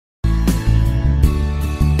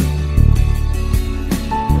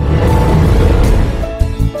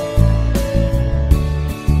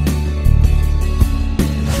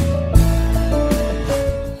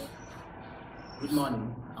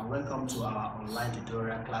online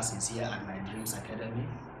tutorial classes here at Mydreamsacademy.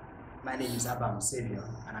 My name is Abam, Saviour,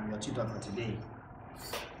 and I'm your tutor for today.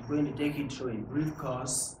 I'm going to take you through a brief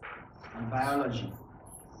course on biology.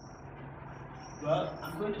 Well,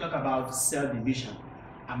 I'm going to talk about cell division,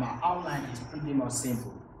 and my outline is pretty much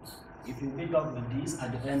simple. If you meet up with this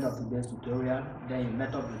at the end of today's tutorial, then you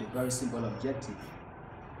met up with a very simple objective.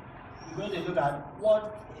 We're going to look at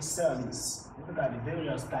what a cell is, look at the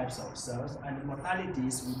various types of cells and the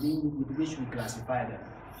modalities with which we classify them.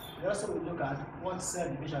 We also will look at what cell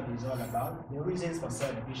division is all about, the reasons for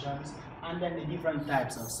cell divisions, and then the different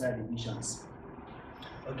types of cell divisions.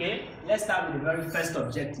 Okay, let's start with the very first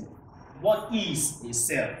objective. What is a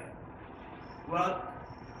cell? Well,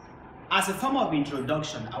 as a form of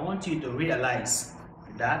introduction, I want you to realize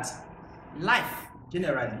that life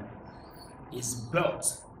generally is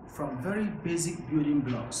built from very basic building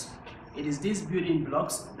blocks. It is these building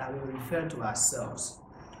blocks that we refer to as cells.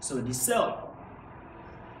 So the cell,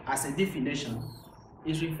 as a definition,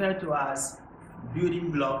 is referred to as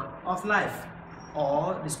building block of life,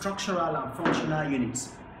 or the structural and functional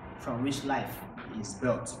units from which life is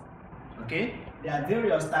built. Okay, there are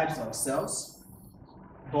various types of cells,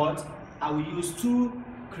 but I will use two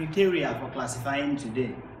criteria for classifying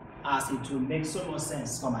today, as it will make so much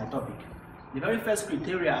sense for my topic. The very first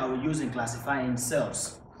criteria I will use in classifying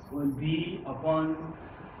cells will be upon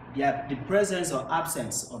the presence or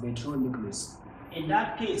absence of a true nucleus. In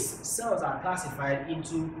that case, cells are classified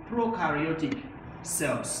into prokaryotic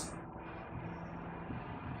cells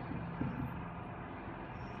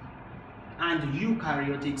and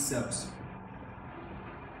eukaryotic cells.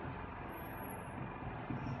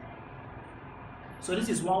 So this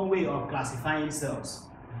is one way of classifying cells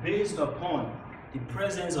based upon the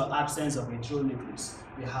presence or absence of a true nucleus.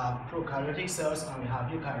 We have prokaryotic cells and we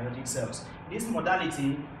have eukaryotic cells. This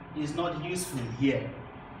modality is not useful here.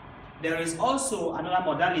 There is also another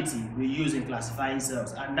modality we use in classifying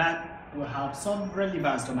cells, and that will have some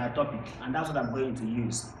relevance to my topic, and that's what I'm going to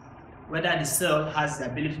use. Whether the cell has the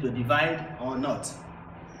ability to divide or not.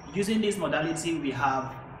 Using this modality, we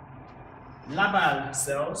have labile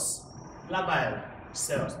cells,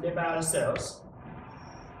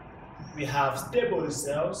 we have stable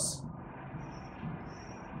cells,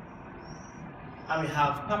 and we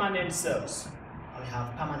have permanent cells.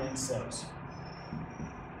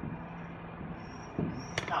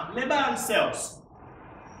 Now, labile cells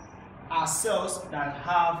are cells that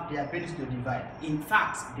have the ability to divide. In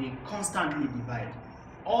fact, they constantly divide.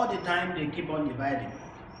 All the time, they keep on dividing.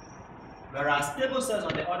 Whereas stable cells,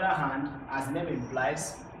 on the other hand, as the name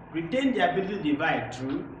implies, retain the ability to divide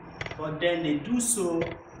through, but then they do so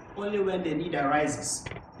only when the need arises.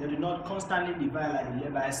 They do not constantly divide like the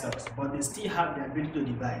labile cells, but they still have the ability to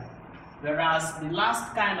divide. Whereas the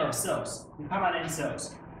last kind of cells, the permanent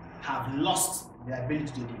cells, have lost the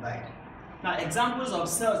ability to divide. Now, examples of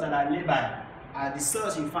cells that are labile are the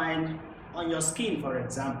cells you find on your skin, for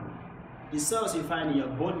example. The cells you find in your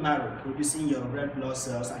bone marrow, producing your red blood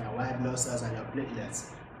cells and your white blood cells and your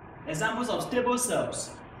platelets. Examples of stable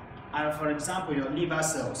cells are, for example, your liver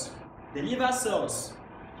cells. The liver cells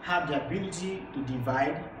have the ability to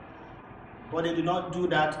divide, but they do not do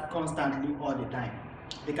that constantly all the time.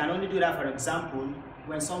 They can only do that, for example,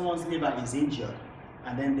 when someone's liver is injured,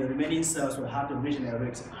 and then the remaining cells will have to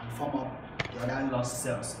regenerate and form up the other lost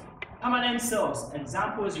cells. Permanent cells,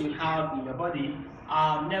 examples you have in your body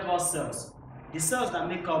are nervous cells. The cells that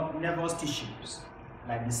make up nervous tissues,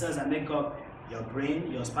 like the cells that make up your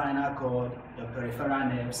brain, your spinal cord, your peripheral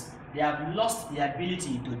nerves, they have lost the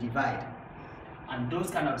ability to divide. And those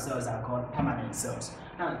kind of cells are called permanent cells.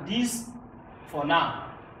 Now, this, for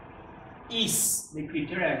now, is the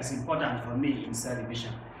criteria that is important for me in cell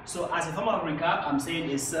division. So, as a form of recap, I'm saying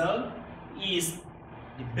a cell is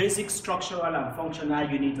the basic structural and functional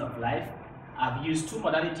unit of life. I've used two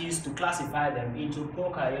modalities to classify them into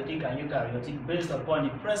prokaryotic and eukaryotic based upon the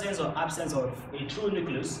presence or absence of a true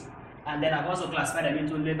nucleus. And then I've also classified them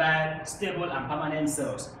into labile, stable, and permanent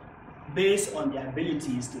cells based on their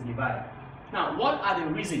abilities to divide. Now, what are the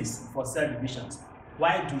reasons for cell divisions?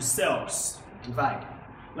 Why do cells divide?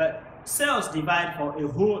 Well, cells divide for a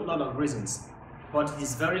whole lot of reasons, but it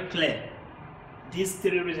is very clear. These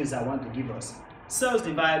three reasons I want to give us. Cells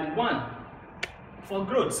divide, one, for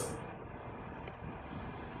growth.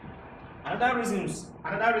 Another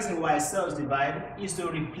reason why cells divide is to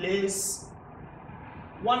replace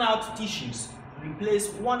worn-out tissues.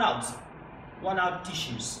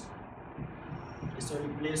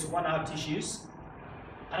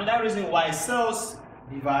 Another reason why cells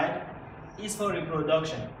divide is for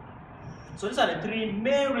reproduction. So these are the three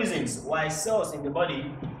main reasons why cells in the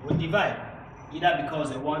body will divide. either because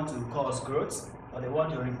they want to cause growth, or they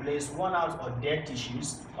want to replace worn out or dead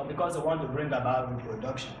tissues, or because they want to bring about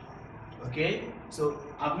reproduction. Okay, so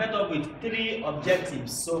I've met up with 3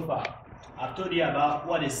 objectives so far. I've told you about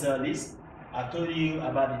what a cell is, I've told you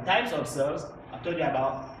about the types of cells, I've told you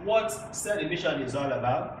about what cell division is all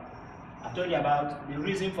about, I've told you about the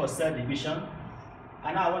reason for cell division,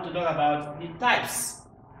 and now I want to talk about the types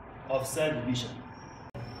of cell division.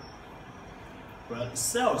 Well,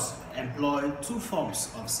 cells employ 2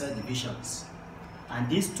 forms of cell divisions, and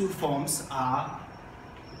these 2 forms are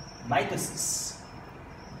mitosis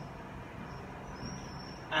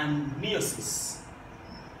and meiosis.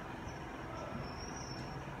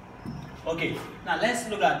 Okay, now let's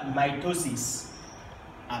look at mitosis.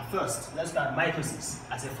 At first, let's look at mitosis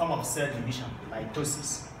as a form of cell division.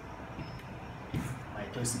 Mitosis.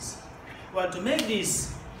 Well, to make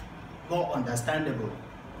this more understandable,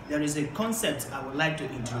 there is a concept I would like to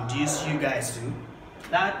introduce you guys to.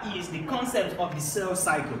 That is the concept of the cell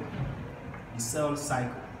cycle. The cell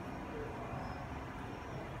cycle.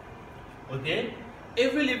 Okay?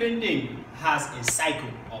 Every living thing has a cycle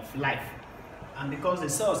of life. And because the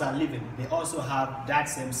cells are living, they also have that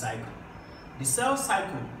same cycle. The cell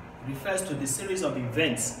cycle refers to the series of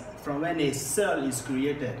events from when a cell is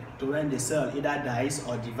created to when the cell either dies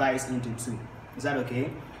or divides into 2. Is that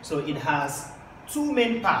okay? So it has 2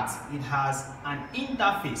 main parts. It has an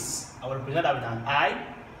interphase, I will represent that with an I,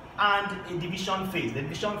 and a division phase. The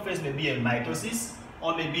division phase may be a mitosis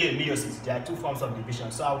or may be a meiosis. There are 2 forms of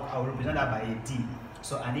division, so I will represent that by a D.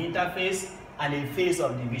 So an interphase and a phase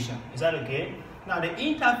of division. Is that okay? Now the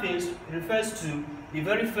interphase refers to the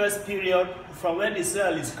very first period from when the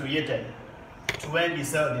cell is created to when the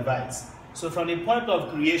cell divides. So from the point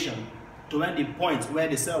of creation to when the point where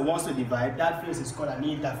the cell wants to divide, that phase is called an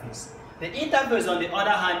interphase. The interphase, on the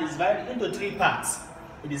other hand, is divided into 3 parts.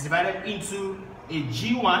 It is divided into a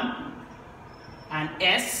G1, an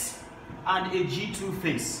S, and a G2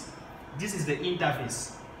 phase. This is the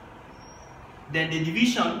interphase. Then the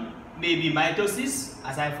division may be mitosis,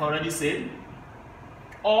 as I've already said,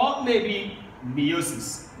 or maybe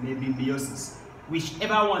meiosis,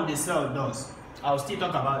 whichever one the cell does. I'll still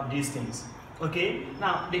talk about these things. Okay,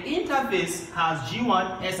 now the interphase has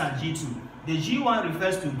G1, S, and G2. The G1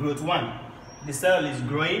 refers to growth 1. The cell is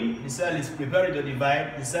growing, the cell is preparing to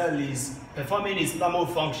divide, the cell is performing its normal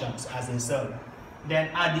functions as a cell. Then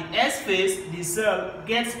at the S phase, the cell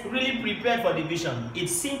gets really prepared for division. It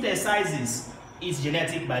synthesizes its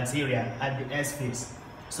genetic material at the S phase.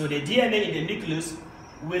 So the DNA in the nucleus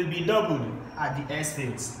will be doubled at the S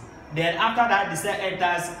phase. Then after that, the cell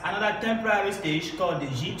enters another temporary stage called the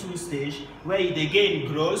G2 stage, where it again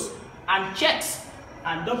grows and checks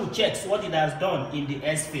and double checks what it has done in the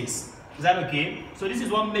S phase. Is that okay? So this is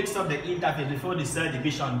what makes up the interphase before the cell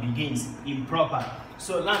division begins in proper.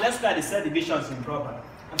 So now let's look at the cell divisions in proper.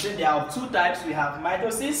 I'm saying there are 2 types. We have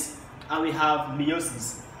mitosis and we have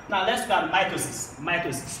meiosis. Now let's look at mitosis.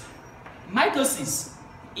 Mitosis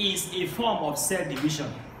is a form of cell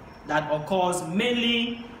division that occurs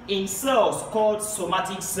mainly in cells called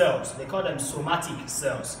somatic cells. They call them somatic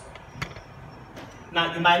cells.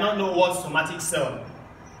 Now you might not know what somatic cell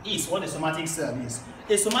is, what a somatic cell is.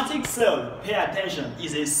 A somatic cell, pay attention,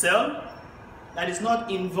 is a cell that is not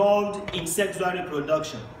involved in sexual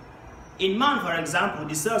reproduction. In man, for example,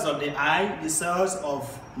 the cells of the eye, the cells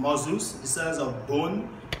of muscles, the cells of bone,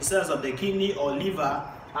 the cells of the kidney or liver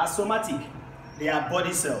are somatic. They are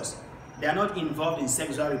body cells. They are not involved in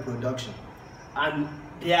sexual reproduction. And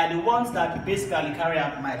they are the ones that basically carry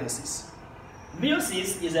out mitosis.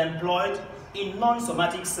 Meiosis is employed in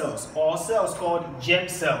non-somatic cells or cells called germ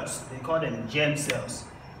cells. They call them germ cells.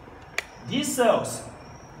 These cells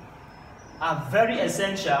are very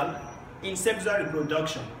essential in sexual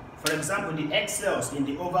reproduction. For example, the egg cells in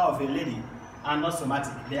the ova of a lady are not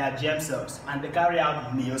somatic. They are germ cells and they carry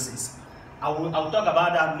out meiosis. I will talk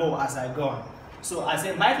about that more as I go on. So I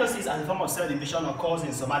say mitosis as a form of cell division occurs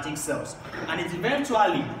in somatic cells, and it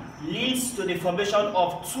eventually leads to the formation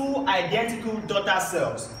of 2 identical daughter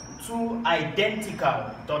cells. 2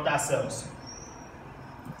 identical daughter cells.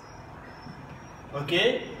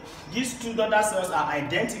 Okay? These 2 daughter cells are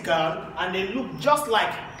identical and they look just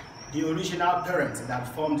like the original parent that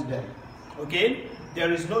formed them. Okay?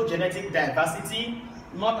 There is no genetic diversity,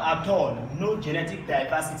 not at all. No genetic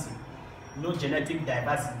diversity. No genetic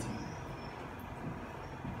diversity.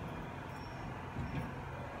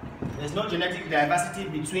 There's no genetic diversity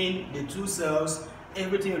between the 2 cells.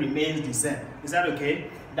 Everything remains the same. Is that okay?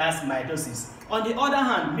 That's mitosis. On the other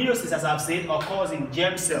hand, meiosis, as I've said, occurs in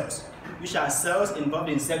germ cells, which are cells involved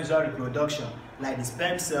in sexual reproduction, like the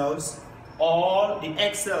sperm cells or the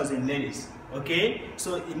egg cells in ladies. Okay,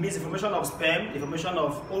 so it means the formation of sperm, the formation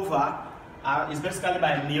of ova is basically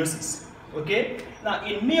by meiosis. Okay, now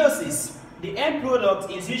in meiosis, the end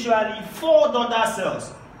product is usually 4 daughter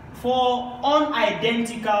cells, 4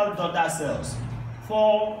 unidentical daughter cells,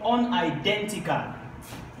 4 unidentical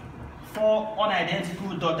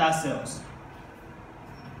daughter cells,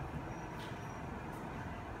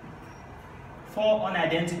 4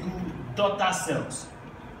 unidentical daughter cells,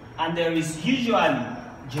 and there is usually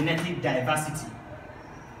genetic diversity.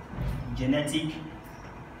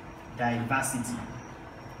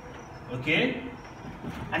 Okay,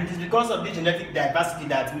 and it is because of the genetic diversity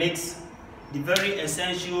that makes the very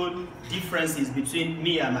essential differences between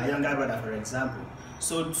me and my younger brother, for example.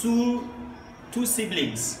 So two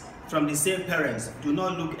siblings from the same parents do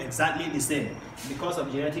not look exactly the same because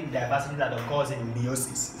of genetic diversity that occurs in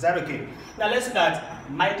meiosis. Is that okay? Now let's look at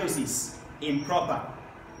mitosis in proper.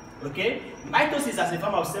 Okay, mitosis as a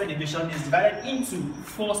form of cell division is divided into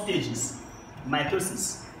 4 stages.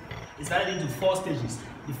 Mitosis is divided into 4 stages.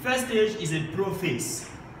 The first stage is a prophase.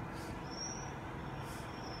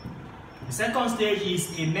 The second stage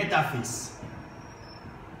is a metaphase.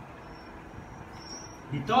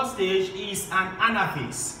 The third stage is an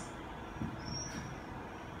anaphase.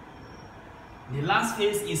 The last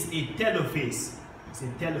phase is a telophase. It's a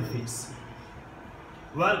telophase.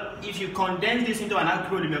 Well, if you condense this into an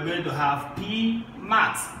acronym, you're going to have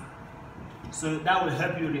PMAT. So that will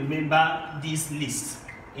help you remember this list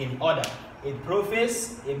in order. A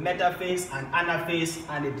prophase, a metaphase, an anaphase,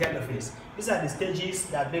 and a telophase. These are the stages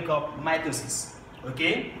that make up mitosis.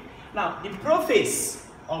 Okay? Now, the prophase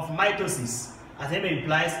of mitosis, as the name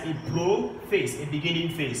implies, a prophase, a beginning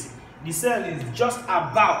phase. The cell is just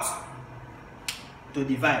about to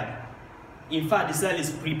divide. In fact, the cell is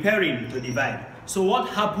preparing to divide. So what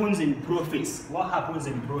happens in prophase? What happens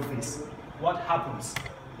in prophase? What happens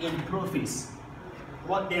in prophase?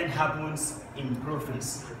 What then happens in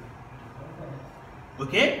prophase?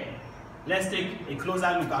 Okay? Let's take a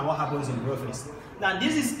closer look at what happens in prophase. Now,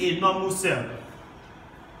 this is a normal cell.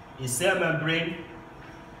 A cell membrane,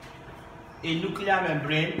 a nuclear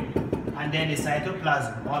membrane, and then a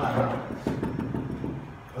cytoplasm all around.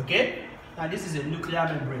 Okay? Now, this is a nuclear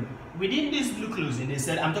membrane. Within this nucleus in a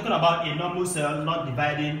cell, I'm talking about a normal cell, not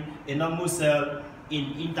dividing, a normal cell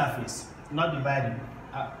in interphase, not dividing.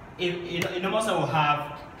 A normal cell will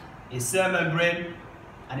have a cell membrane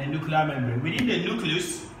and a nuclear membrane. Within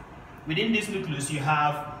this nucleus, you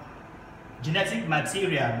have genetic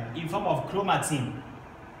material in form of chromatin.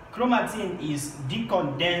 Chromatin is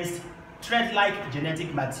decondensed, thread-like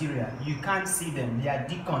genetic material. You can't see them, they are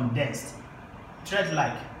decondensed,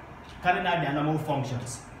 thread-like, carrying out their normal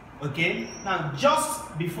functions. Okay, now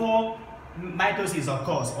just before mitosis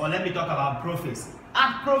occurs, or let me talk about prophase.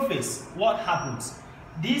 At prophase, what happens?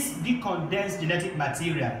 This decondensed genetic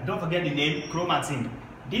material, don't forget the name, chromatin.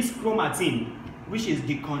 This chromatin, which is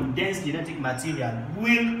the condensed genetic material,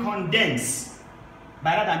 will condense.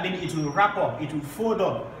 By that I mean it will wrap up, it will fold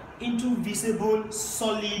up into visible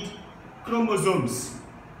solid chromosomes.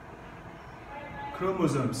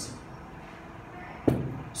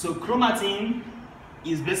 So chromatin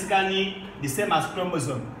is basically the same as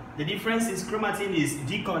chromosome. The difference is chromatin is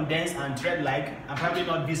decondensed and thread-like and probably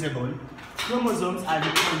not visible. Chromosomes are the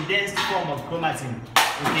condensed form of chromatin.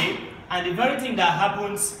 Okay? And the very thing that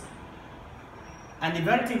happens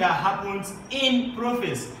in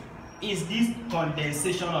prophase is this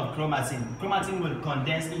condensation of chromatin. Chromatin will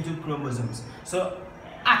condense into chromosomes. So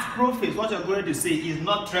at prophase, what you're going to see is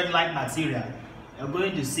not thread-like material. You're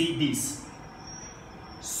going to see this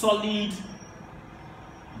solid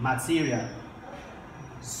material.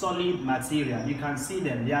 You can see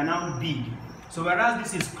them, they are now big. So whereas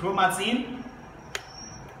this is chromatin,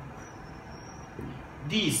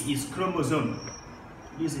 this is chromosome.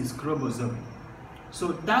 So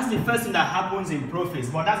that's the first thing that happens in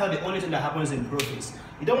prophase, but that's not the only thing that happens in prophase.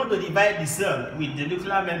 You don't want to divide the cell with the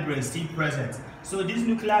nuclear membrane still present. So this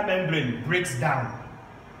nuclear membrane breaks down,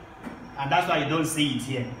 and that's why you don't see it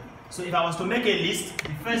here. So if I was to make a list,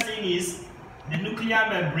 the first thing is the nuclear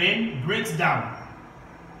membrane breaks down.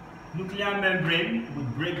 Nuclear membrane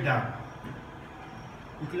would break down.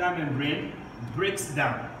 Nuclear membrane breaks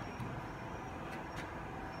down.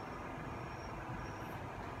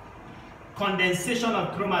 Condensation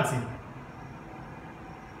of chromatin.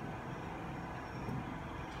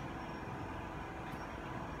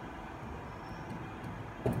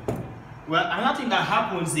 Well, another thing that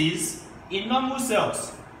happens is in normal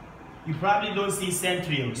cells, you probably don't see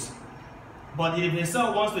centrioles. But if a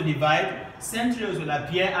cell wants to divide, centrioles will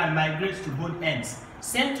appear and migrate to both ends.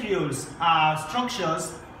 Centrioles are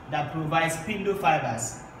structures that provide spindle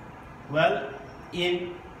fibers. Well,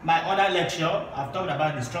 in my other lecture, I've talked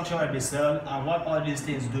about the structure of the cell and what all these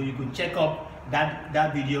things do. You could check up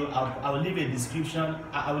that video. I will leave a description.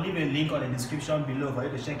 I will leave a link on the description below for you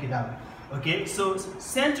to check it out. Okay, so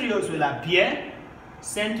centrioles will appear.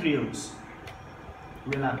 Centrioles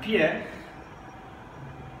will appear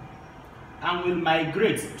and will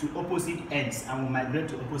migrate to opposite ends. So that's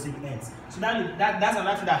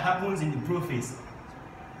another thing that happens in the prophase.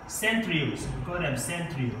 Centrioles, we call them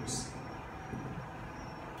centrioles.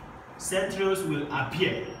 Centrioles will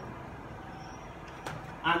appear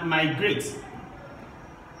and migrate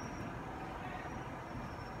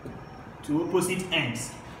to opposite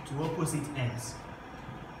ends.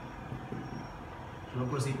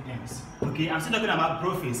 Okay, I'm still talking about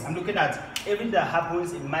prophase. I'm looking at everything that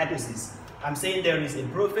happens in mitosis. I'm saying there is a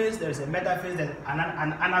prophase, there is a metaphase, there's an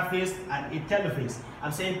anaphase, and a telophase.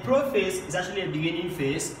 I'm saying prophase is actually a beginning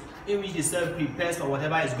phase in which the cell prepares for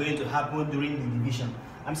whatever is going to happen during the division.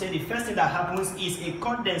 I'm saying the first thing that happens is a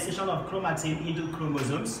condensation of chromatin into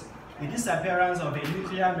chromosomes, the disappearance of a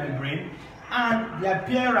nuclear membrane, and the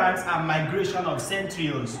appearance and migration of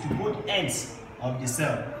centrioles to both ends of the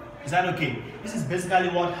cell. Is that okay? This is basically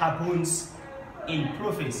what happens in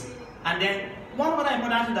prophase. And then one other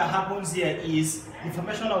important thing that happens here is the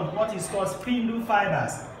formation of what is called spindle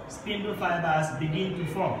fibers. Spindle fibers begin to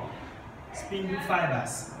form. Spindle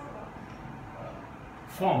fibers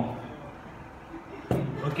form.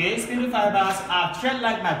 Okay, spindle fibers are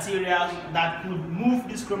thread-like material that could move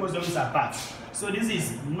these chromosomes apart. So this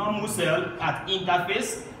is normal cell at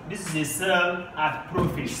interphase. This is a cell at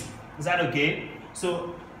prophase. Is that okay?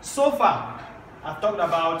 So far, I've talked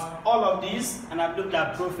about all of these and I've looked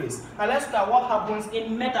at prophase. Now let's look at what happens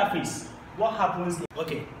in metaphase.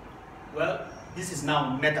 Okay, well, this is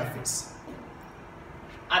now metaphase.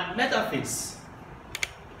 At metaphase,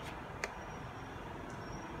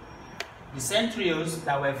 the centrioles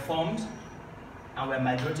that were formed and were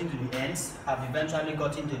migrating to the ends have eventually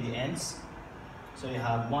gotten to the ends. So you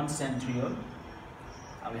have one centriole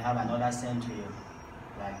and we have another centriole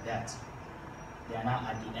like that. They are now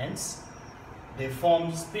at the ends. They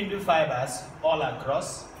form spindle fibers all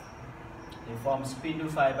across. They form spindle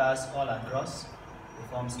fibers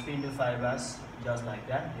just like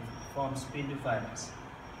that. They form spindle fibers.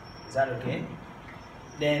 Is that okay?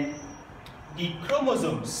 Then the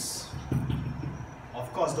chromosomes,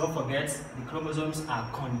 of course, don't forget, the chromosomes are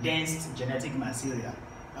condensed genetic material.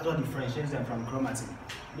 That's what differentiates them from chromatin.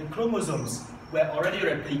 The chromosomes were already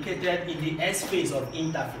replicated in the S phase of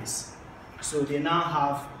interphase. So they now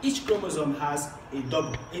have, each chromosome has a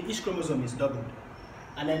double. Each chromosome is doubled.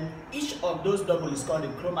 And then each of those double is called a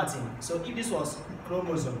chromatin. So if this was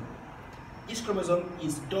chromosome, each chromosome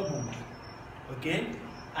is doubled. Okay?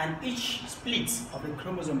 And each split of the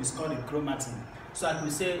chromosome is called a chromatin. So I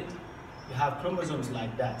could say you have chromosomes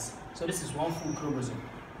like that. So this is one full chromosome.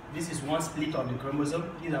 This is one split of the chromosome.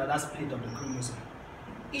 This is another split of the chromosome.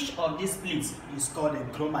 Each of these splits is called a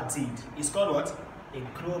chromatid. It's called what? A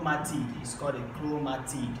chromatid. It's called a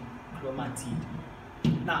chromatid.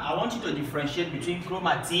 Now I want you to differentiate between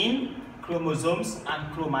chromatin, chromosomes, and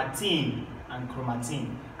chromatin.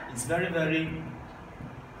 It's very, very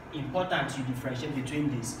important to differentiate between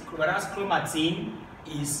these. Whereas chromatin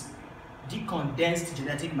is decondensed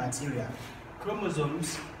genetic material.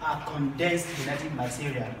 Chromosomes are condensed genetic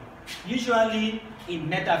material. Usually in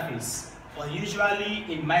metaphase or usually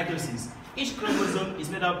in mitosis, each chromosome is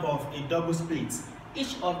made up of a double split.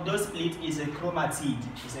 Each of those splits is a chromatid.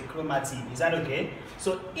 Is that okay?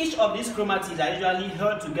 So each of these chromatids are usually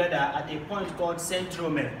held together at a point called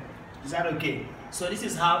centromere. Is that okay? So this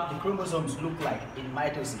is how the chromosomes look like in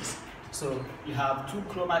mitosis. So you have two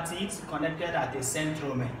chromatids connected at a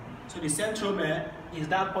centromere. So the centromere is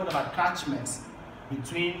that point of attachment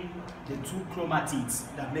between the two chromatids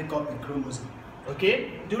that make up the chromosome.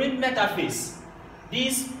 Okay? During metaphase,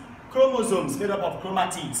 these chromosomes made up of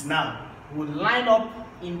chromatids now would line up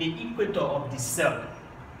in the equator of the cell.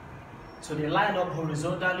 So they line up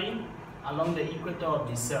horizontally along the equator of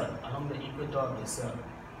the cell, along the equator of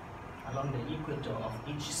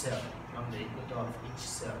each cell,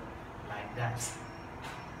 like that,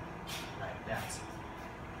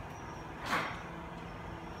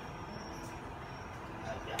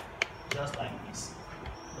 just like this.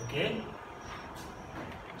 Okay?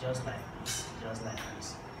 Just like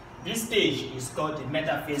this. This stage is called the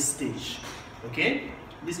metaphase stage. Okay?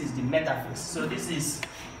 This is the metaphase. So this is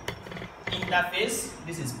interphase,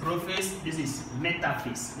 this is prophase, this is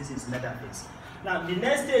metaphase. Now the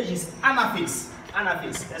next stage is anaphase.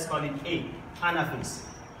 Let's call it A. Anaphase.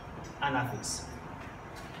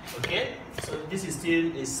 Okay? So this is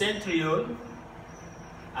still a centriole.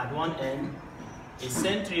 at one end, a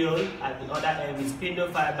centriole at the other end with spindle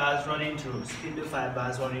fibers running through, spindle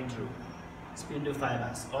fibers running through, spindle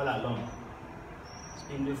fibers all along,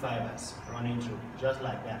 spindle fibers running through, just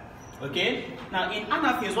like that. Okay? Now in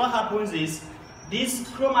anaphase, what happens is these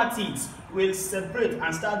chromatids will separate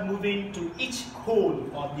and start moving to each hole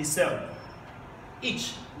of the cell.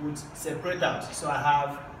 Each would separate out. So I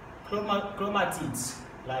have chromatids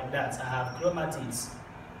like that. I have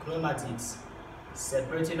chromatids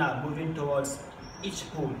separating out, moving towards each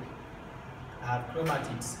pole. I have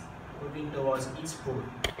chromatids moving towards each pole.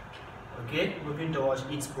 Okay, moving towards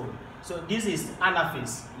each pole. So this is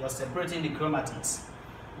anaphase. You're separating the chromatids.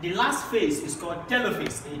 The last phase is called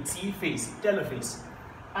telophase, a T phase, telophase.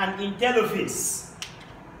 And in telophase,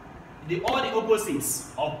 all the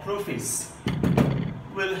opposites of prophase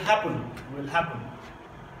will happen.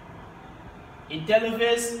 In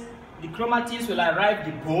telophase, the chromatids will arrive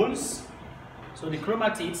the poles. So the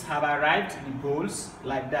chromatids have arrived the poles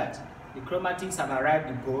like that. The chromatids have arrived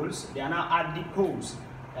the poles. They are now at the poles.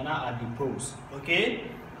 Okay?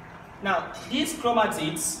 Now, these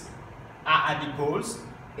chromatids are at the poles.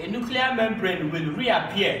 A nuclear membrane will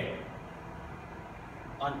reappear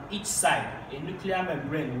on each side.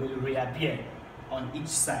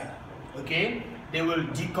 Okay? They will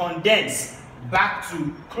decondense back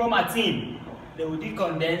to chromatin.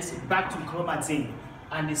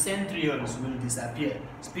 And the centrioles will disappear.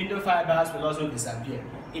 Spindle fibers will also disappear.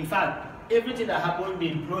 In fact, everything that happened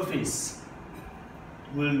in prophase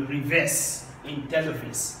will reverse in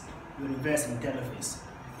telophase.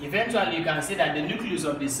 Eventually, you can see that the nucleus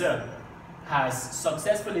of the cell has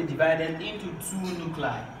successfully divided into two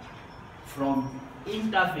nuclei, from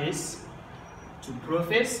interphase to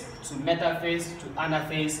prophase to metaphase to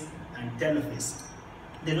anaphase and telophase.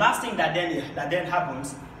 The last thing that then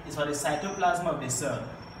happens is for the cytoplasm of the cell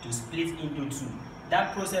to split into two.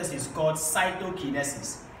 That process is called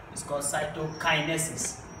cytokinesis.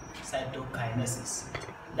 Cytokinesis.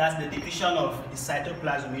 That's the division of the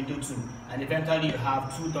cytoplasm into two, and eventually you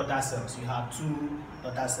have two daughter cells.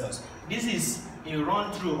 This is a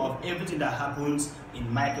run through of everything that happens in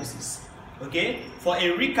mitosis. Okay? For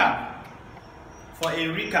a recap,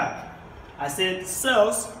 I said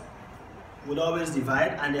cells would always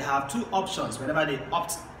divide, and they have two options whenever they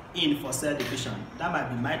opt in for cell division. That might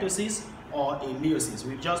be mitosis or a meiosis.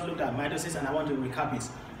 We've just looked at mitosis, and I want to recap it.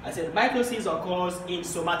 I said mitosis occurs in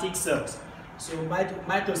somatic cells. So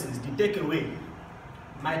mitosis, the takeaway,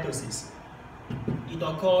 mitosis, it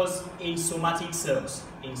occurs in somatic cells.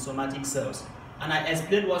 And I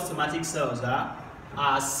explained what somatic cells are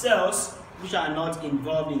cells which are not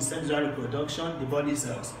involved in sexual reproduction, the body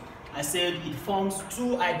cells. I said it forms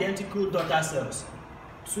two identical daughter cells.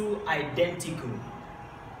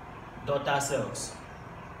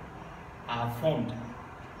 Are formed.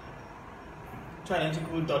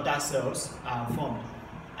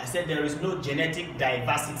 I said there is no genetic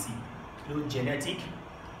diversity.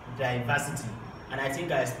 And I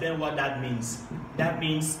think I explained what that means. That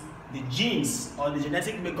means the genes or the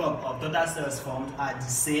genetic makeup of daughter cells formed are the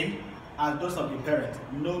same as those of the parent.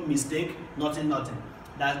 No mistake, nothing.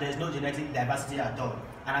 There's no genetic diversity at all.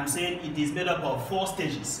 And I'm saying it is made up of four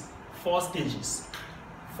stages.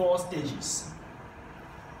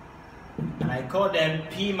 And I call them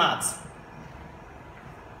PMAT.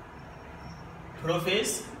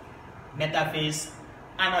 Prophase, metaphase,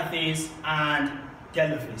 anaphase, and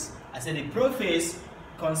telophase. I said the prophase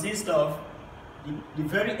consists of the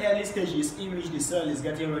very early stages in which the cell is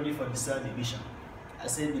getting ready for the cell division. I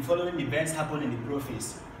said the following events happen in the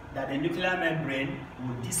prophase: that the nuclear membrane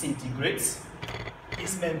will disintegrate,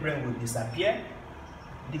 this membrane will disappear,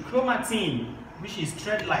 the chromatin, which is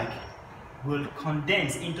thread-like, will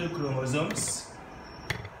condense into chromosomes,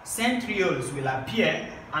 centrioles will appear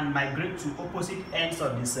and migrate to opposite ends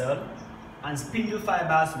of the cell, and spindle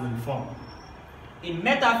fibers will form. In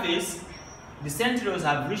metaphase, the centrioles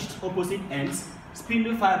have reached opposite ends,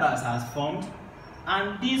 spindle fibers have formed,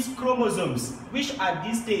 and these chromosomes, which at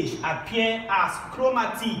this stage appear as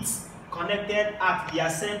chromatids connected at their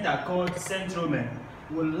center called centromere,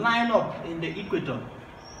 will line up in the equator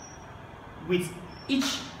with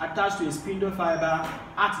each attached to a spindle fiber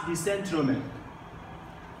at the centromere.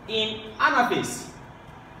 In anaphase,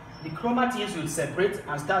 the chromatids will separate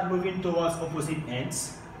and start moving towards opposite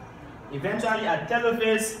ends. Eventually, at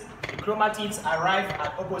telophase, the chromatids arrive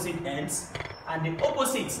at opposite ends, and the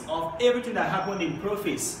opposites of everything that happened in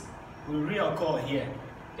prophase will reoccur here.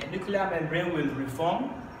 The nuclear membrane will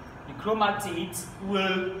reform, the chromatids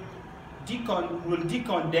will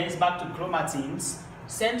decondense back to chromatins,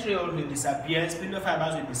 centrioles will disappear, spindle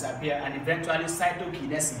fibers will disappear, and eventually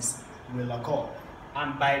cytokinesis will occur.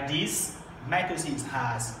 and by this mitosis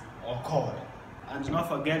has occurred. And do not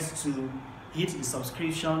forget to hit the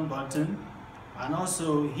subscription button and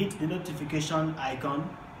also hit the notification icon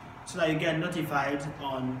so that you get notified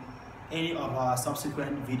on any of our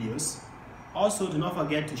subsequent videos. Also, do not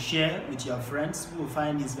forget to share with your friends who will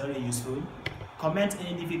find this very useful. Comment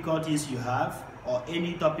any difficulties you have or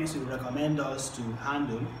any topics you recommend us to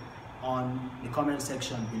handle on the comment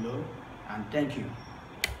section below, and thank you.